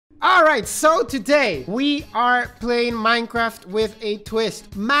Alright, so today we are playing Minecraft with a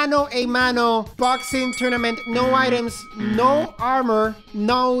twist. Mano a mano boxing tournament. No items, no armor,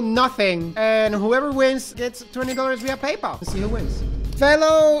 no nothing. And whoever wins gets $20 via PayPal. Let's see who wins.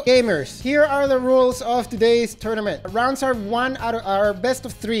 Fellow gamers, here are the rules of today's tournament. Rounds are our best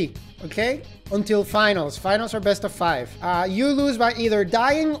of 3, okay? Until finals. Finals are best of 5. You lose by either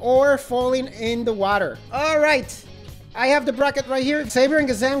dying or falling in the water. Alright. I have the bracket right here. Xavier and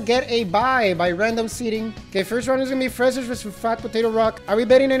Gazam get a bye by random seeding. Okay, first round is gonna be Frezzers versus Fat Potato Rock. Are we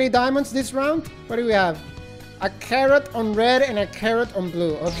betting any diamonds this round? What do we have? A carrot on red and a carrot on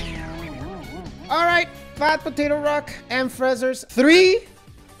blue. Okay. All right, Fat Potato Rock and Frezzers. 3,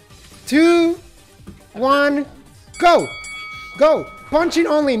 2, 1, go! Go! Punching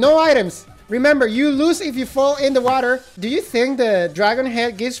only, no items. Remember, you lose if you fall in the water. Do you think the dragon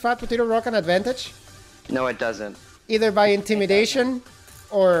head gives Fat Potato Rock an advantage? No, it doesn't. Either by intimidation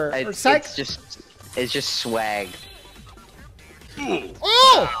or psych. It's just swag. Oh!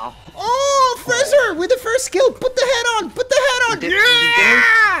 Wow. Oh, Fresser with the first skill. Put the head on. Put the head on.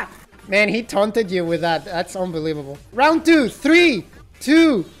 Yeah! Man, he taunted you with that. That's unbelievable. Round 2. 3,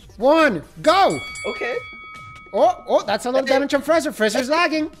 2, 1, go. Okay. Oh, that's a lot of damage on Fresser. Fresser's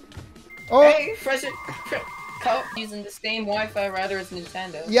lagging. Oh. Hey, Fresser. Using the same Wi-Fi router as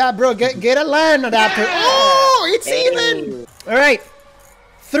Nintendo. Yeah, bro, get a LAN adapter. Yeah! Oh, it's even. All right.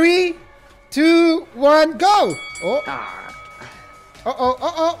 3, 2, 1, go. Oh.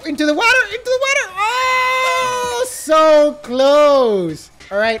 Uh-oh. Into the water. Oh, so close.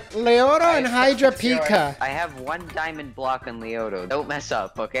 All right, Leoto and Hydra Pika. I have 1 diamond block on Leoto. Don't mess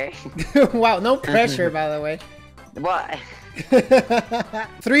up, okay? Wow, no pressure, by the way. What?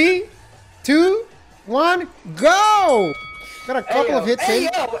 3, 2, 1, go! Got a couple of hits in.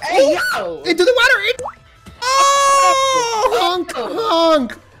 Hey, yo! Into the water! Oh!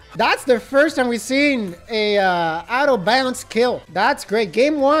 Honk! That's the first time we've seen a out of bounds kill. That's great.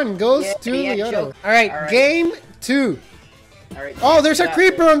 Game 1 goes to Leoto. All right, game 2. All right, oh, there's a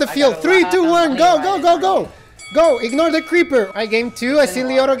creeper on the field. 3, 2, 1, go! Go! Ignore the creeper. All right, game 2. I see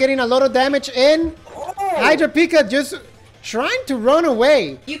Leoto getting a lot of damage in. Hydra Pika just trying to run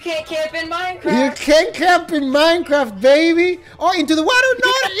away. You can't camp in Minecraft. You can't camp in Minecraft, baby. Oh, into the water,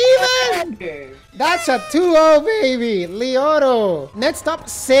 not even. That's a 2-0, baby. Leoto. Next up,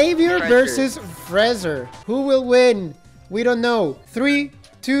 Xavier versus Frezer. Who will win? We don't know. 3,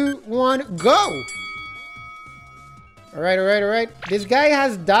 2, 1, go. All right. This guy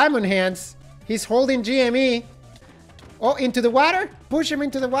has diamond hands. He's holding GME. Oh, into the water. Push him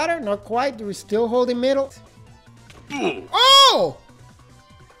into the water. Not quite. We're still holding middle. Oh!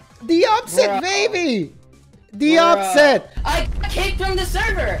 The upset, baby! The upset! I got kicked from the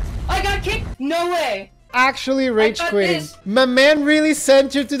server! I got kicked! No way! Actually rage quitting. My man really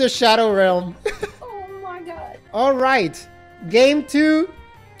sent you to the Shadow Realm. Oh my god. Alright. Game 2.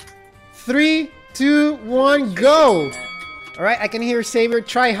 3, 2, 1, go! Alright, I can hear Xavier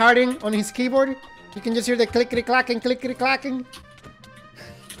try-harding on his keyboard. You can just hear the clickety-clacking.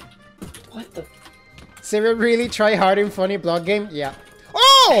 What the... Xavier really try hard in funny blog game? Yeah.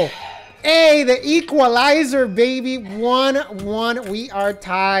 Oh! Hey, the equalizer, baby. 1-1. We are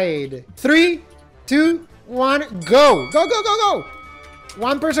tied. 3, 2, 1, go. Go.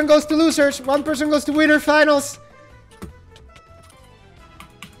 One person goes to losers. One person goes to winner finals.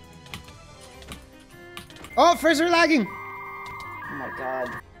 Oh, Fraser lagging. Oh my god.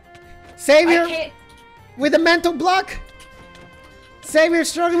 Xavier with a mental block. Xavier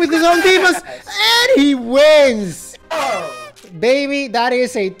struggling with his own demons, and he wins! Oh. Baby, that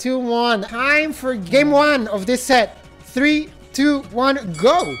is a 2-1. Time for game 1 of this set. 3, 2, 1,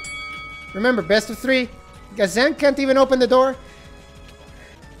 go! Remember, best of 3. Gazam can't even open the door.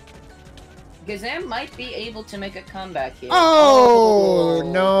 Gazam might be able to make a comeback here. Oh,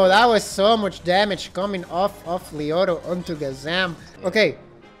 no, that was so much damage coming off of Leoto onto Gazam. Okay.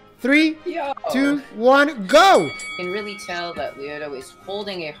 3, 2, 1, go! You can really tell that Leoto is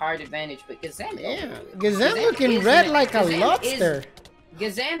holding a hard advantage, but Gazam... Yeah, Gazam looking red like a lobster.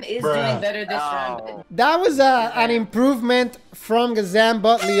 Gazam is doing better this round. That was an improvement from Gazam,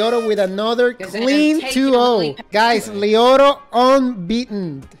 but Leoto with another clean 2-0. Guys, Leoto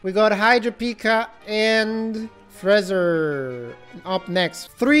unbeaten. We got Hydra Pika and Frezer up next.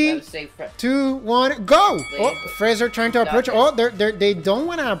 3, 2, 1, go! Oh, Frezer trying to approach. Oh, they don't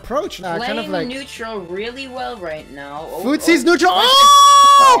want to approach. Kind of like neutral really well right now. Footsy's neutral.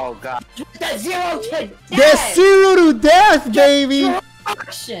 Oh! God. The 0 to death! The 0 to death, baby!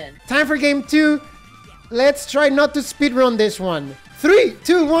 Action. Time for game 2. Let's try not to speedrun this one. 3,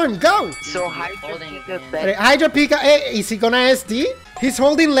 2, 1, go! So Hydra Holding Pika it, man. bet. Hydra Pika, is he gonna SD? He's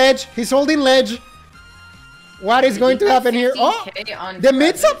holding ledge. He's holding ledge. What is going to happen here? Oh, 15K on the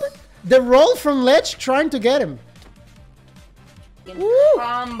mid up, Travis. the roll from ledge trying to get him. Woo.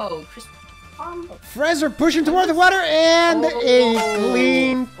 Combo. Combo. Fraser pushing toward the water and a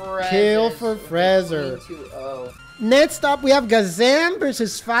clean kill for Fraser. 2-0. Next up, we have Gazam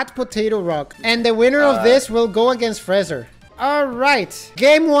versus Fat Potato Rock. And the winner of this will go against Fraser. All right.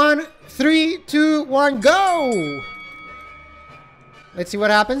 Game 1. 3, 2, 1, go! Let's see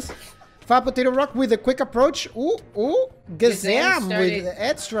what happens. Fat Potato Rock with a quick approach. Ooh, ooh. Gazam with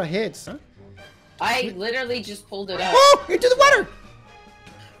extra hits. Huh? I literally just pulled it out. Oh, into the water!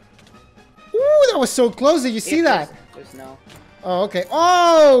 Ooh, that was so close. Did you see that? There's no. Oh, okay.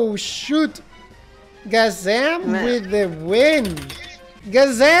 Oh, shoot. Gazam Man. with the win.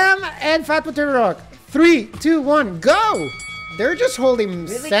 Gazam and Fat Potato Rock. 3, 2, 1, go! They're just holding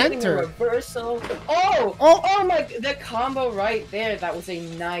Really center. Reversal. Oh! Oh. Oh my! The combo right there. That was a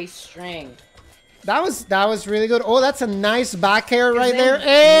nice string. That was really good. Oh, that's a nice back air right Gazam, there.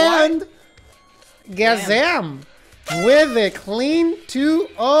 And Gazam with a clean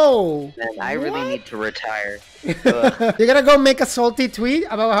 2-0. Man, I really need to retire. You're gonna go make a salty tweet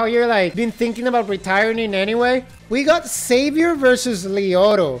about how you're like been thinking about retiring in anyway. We got Savior versus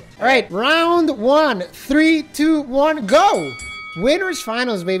Leoto. All right, round 1. 3, 2, 1, go! Winners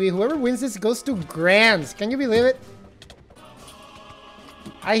finals, baby. Whoever wins this goes to Grands. Can you believe it?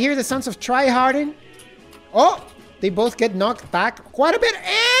 I hear the sounds of tryharding. Oh, they both get knocked back quite a bit.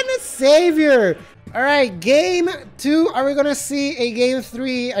 And a Savior. All right, game 2. Are we gonna see a game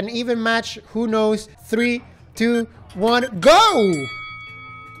 3, an even match? Who knows? 3, 2, 1, go!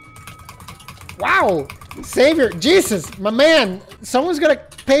 Wow, Savior, Jesus, my man. Someone's gonna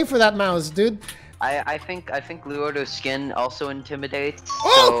pay for that mouse, dude. I think Leoto's skin also intimidates.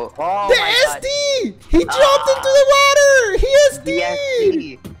 Oh, so, oh the my God. SD! He dropped into the water! He The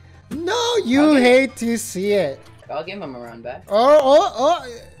SD'd! SD. No, you hate to see it. I'll give him a run back. Oh.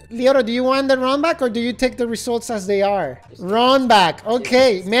 Leoto, do you want the run back or do you take the results as they are? Run back.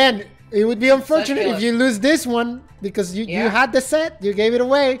 Okay, man. It would be unfortunate if you lose this one because you had the set. You gave it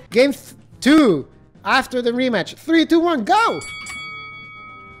away. Game 2 after the rematch. 3, 2, 1, go!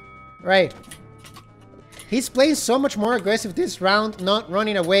 Right. He's playing so much more aggressive this round, not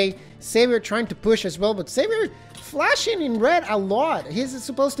running away. Savior trying to push as well, but Savior flashing in red a lot. He's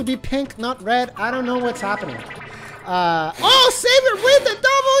supposed to be pink, not red. I don't know what's happening. Oh, Savior with the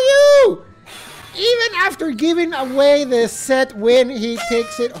W! Even after giving away the set win, he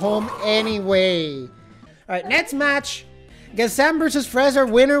takes it home anyway. All right, next match. Gazam versus Fraser.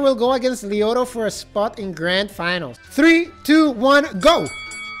 Winner will go against Leoto for a spot in Grand Finals. 3, 2, 1, go!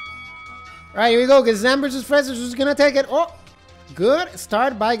 All right, here we go. Gazam versus Fraser. Who's gonna take it? Oh, good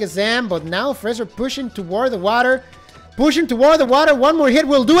start by Gazam, but now Fraser pushing toward the water. Pushing toward the water. One more hit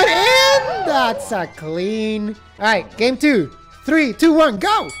will do it, and that's a clean. All right, game 2. 3, 2, 1,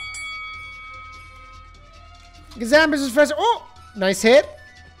 go! Gazam versus Fraser. Oh, nice hit.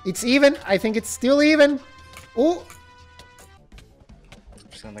 It's even. I think it's still even. Oh.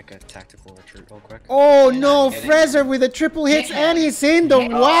 Just gonna make a tactical retreat real quick. Oh no, Fraser with the triple hits and he's in the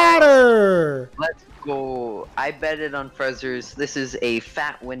water. Let's go. I betted on Fraser's. This is a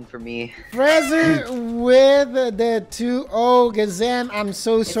fat win for me. Fraser with the 2-0. Gazam, I'm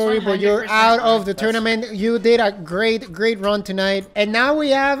so sorry, but you're 100% out of on the Fraser. tournament. You did a great run tonight. And now we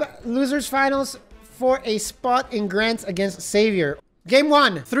have losers finals for a spot in Grants against Savior. Game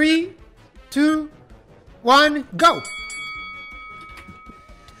 1. 3, 2, 1, go!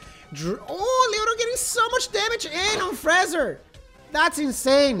 Oh, Leoto getting so much damage in on Fraser. That's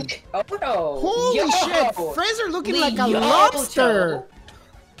insane. Oh no! Holy shit. Fraser looking like a Leoto. lobster.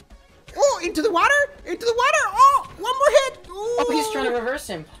 Oh, into the water? Into the water. Oh, one more hit. Ooh. Oh, he's trying to reverse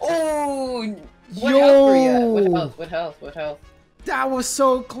him. Oh! What Yo. health were you at? What health? What health? What health? That was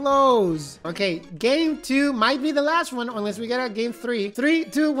so close. Okay, game 2 might be the last one unless we get a game 3. 3,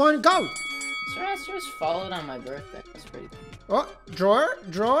 2, 1, go. Just followed on my birthday. That's pretty cool. Oh, drawer.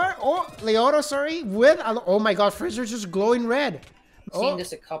 Oh, Leoto, sorry. Oh my god, Fraser's just glowing red. I've seen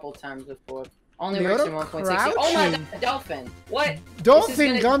this a couple times before. Only Leoto works in 1.6. Oh my crouching. god, dolphin! What?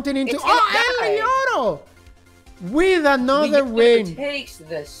 Dolphin jumped into. Oh, and Leoto with another win. Takes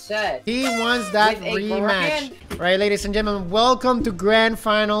the set. He wants that With a rematch. grand- Right, ladies and gentlemen, welcome to Grand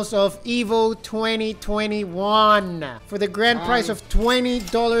Finals of EVO 2021. For the grand price of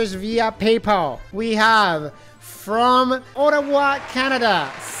 $20 via PayPal, we have from Ottawa,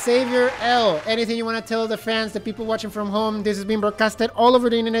 Canada, Xavier L. Anything you want to tell the fans, the people watching from home? This is being broadcasted all over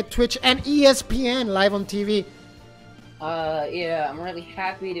the internet, Twitch, and ESPN live on TV. Yeah, I'm really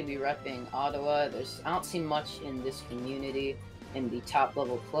happy to be repping Ottawa. I don't see much in this community in the top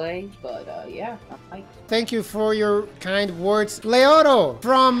level play, but yeah, I'm hyped. Thank you for your kind words. Leoto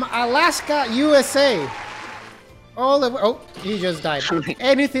from Alaska, USA. Oh, he just died.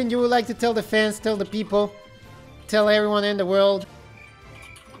 Anything you would like to tell the fans, tell the people, tell everyone in the world?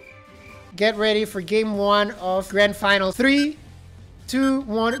 Get ready for game 1 of Grand Final. 3, 2,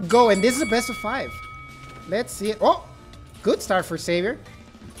 1, go. And this is a best of 5. Let's see it. Oh, good start for Xavier.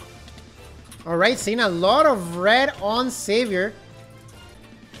 All right, seeing a lot of red on Xavier.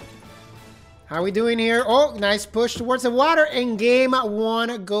 How are we doing here? Oh, nice push towards the water. And game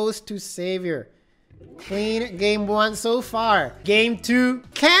 1 goes to Xavier. Clean game 1 so far. Game 2.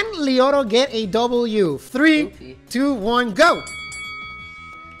 Can Leoto get a W? 3, 2, 1, go.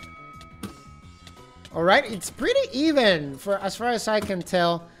 All right, it's pretty even as far as I can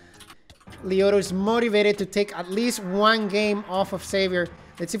tell. Leoto is motivated to take at least 1 game off of Xavier.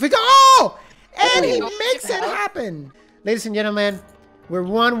 Let's see if we go. Oh! And he makes it happen. Ladies and gentlemen, we're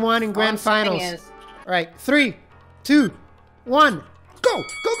 1-1 in grand finals. All right, 3, 2, 1, go. Go, go,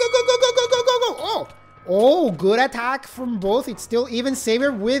 go, go, go, go, go, go, go, go. Oh, good attack from both. It's still even.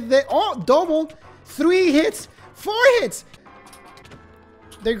 Xavier with the, double. 3 hits, 4 hits.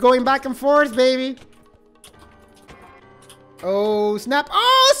 They're going back and forth, baby. Oh, snap.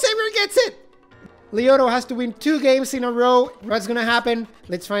 Oh, Xavier gets it. Leoto has to win 2 games in a row. What's gonna happen?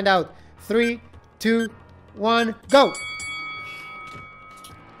 Let's find out. 3, 2, 1, go.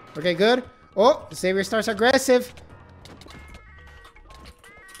 Okay, good. Oh, Xavier starts aggressive.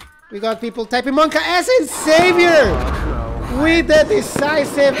 We got people typing Monka S and Xavier with the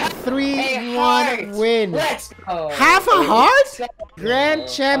decisive 3-1 win. Let's go. Half a heart? Grand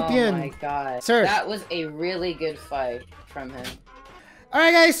champion. Oh my god. Sir. That was a really good fight from him.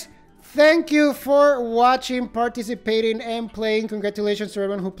 Alright guys, thank you for watching, participating, and playing. Congratulations to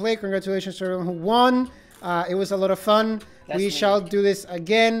everyone who played. Congratulations to everyone who won. It was a lot of fun. We shall do this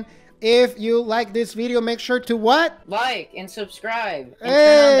again. If you like this video, make sure to what? Like and subscribe. And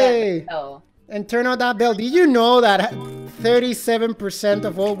hey! turn on that bell. And turn on that bell. Did you know that 37%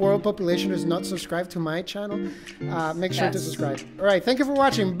 of all world population is not subscribed to my channel? Make sure to subscribe. Alright, thank you for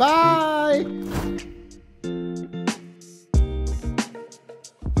watching. Bye!